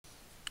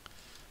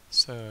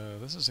So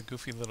this is a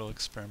goofy little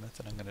experiment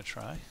that I'm going to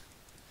try.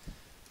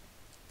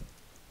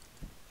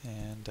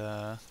 And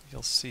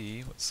you'll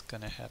see what's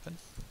going to happen.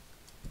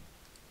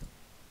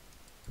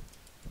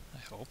 I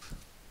hope.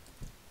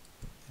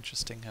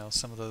 Interesting how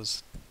some of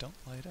those don't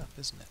light up,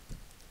 isn't it?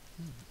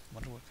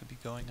 Wonder what could be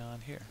going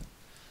on here.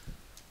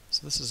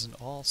 So this is an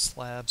all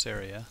slabs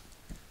area.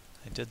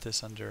 I did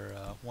this under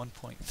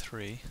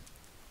 1.3.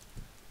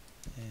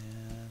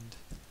 And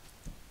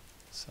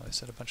so I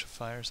set a bunch of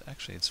fires.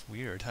 Actually, it's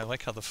weird. I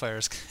like how the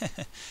fires,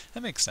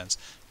 that makes sense.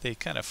 They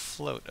kind of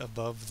float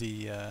above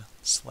the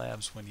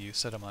slabs when you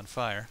set them on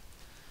fire.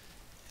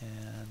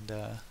 And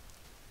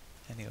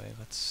anyway,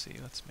 let's see.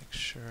 Let's make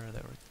sure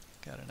that we've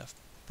got enough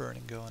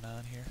burning going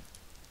on here.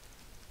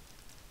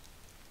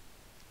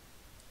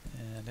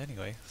 And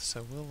anyway,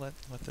 so we'll let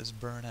this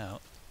burn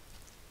out.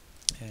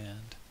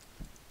 And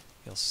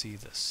you'll see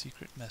the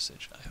secret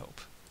message, I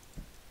hope.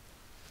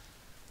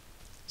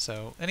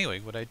 So anyway,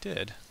 what I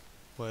did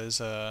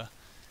was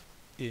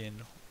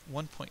in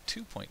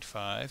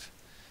 1.2.5,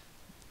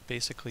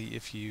 basically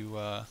if you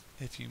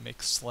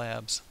make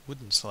slabs,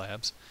 wooden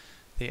slabs,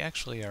 they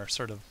actually are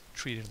sort of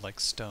treated like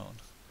stone.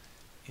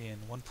 In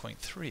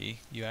 1.3,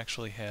 you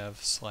actually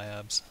have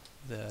slabs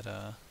that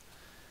there.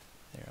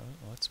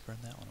 Let's burn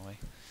that one away.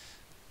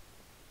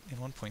 In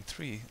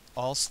 1.3,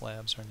 all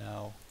slabs are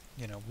now,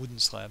 wooden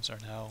slabs are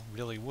now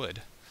really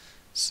wood.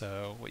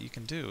 So what you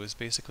can do is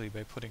basically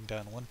by putting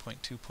down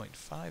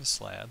 1.2.5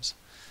 slabs,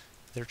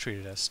 they're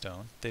treated as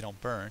stone, they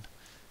don't burn,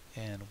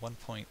 and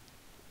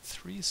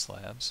 1.3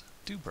 slabs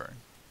do burn.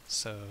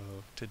 So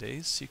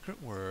today's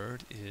secret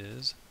word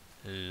is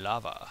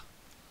lava.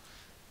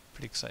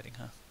 Pretty exciting,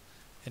 huh?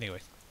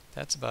 Anyway,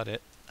 that's about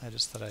it. I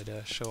just thought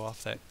I'd show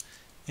off that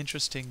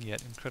interesting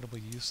yet incredibly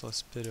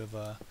useless bit of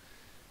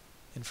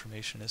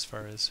information as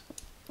far as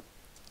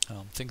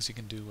things you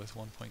can do with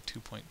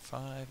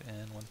 1.2.5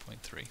 and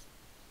 1.3.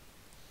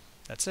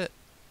 That's it.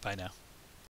 Bye now.